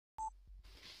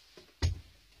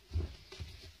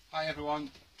Hi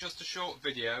everyone, just a short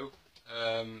video.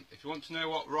 If you want to know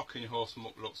what rocking horse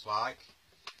muck looks like,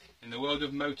 in the world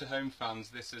of motorhome fans,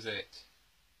 this is it.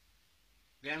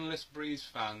 The Endless Breeze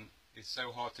fan is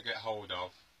so hard to get hold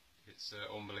of, it's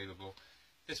unbelievable.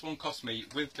 This one cost me,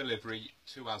 with delivery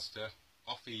to Asda,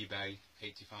 off eBay,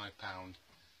 £85.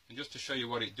 And just to show you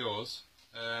what it does,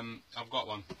 I've got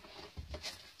one.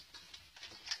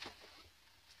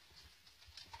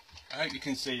 I hope you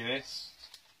can see this.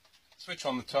 Switch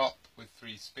on the top with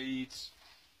 3 speeds,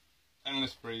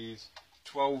 Endless Breeze,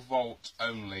 12 volt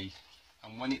only,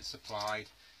 and when it's supplied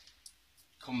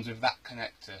it comes with that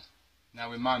connector.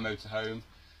 Now in my motorhome,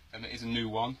 it is a new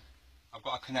one, I've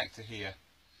got a connector here,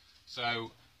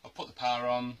 so I'll put the power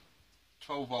on,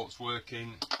 12 volts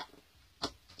working,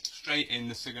 straight in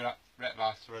the cigarette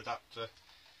lighter adapter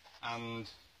and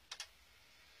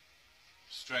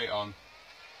straight on.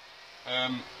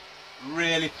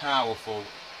 Really powerful.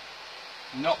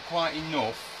 Not quite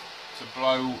enough to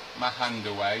blow my hand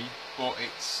away, but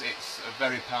it's a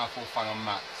very powerful fan on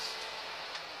max.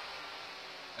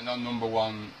 And on number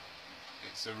 1,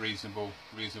 it's a reasonable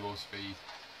speed.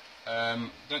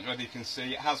 Don't know whether you can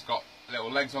see, it has got little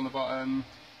legs on the bottom,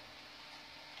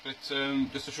 but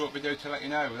just a short video to let you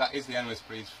know, that is the Endless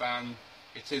Breeze fan.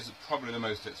 It is probably the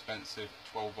most expensive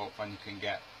 12 volt fan you can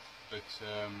get, but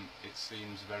it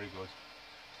seems very good,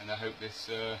 and I hope this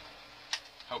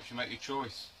helps you make your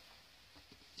choice.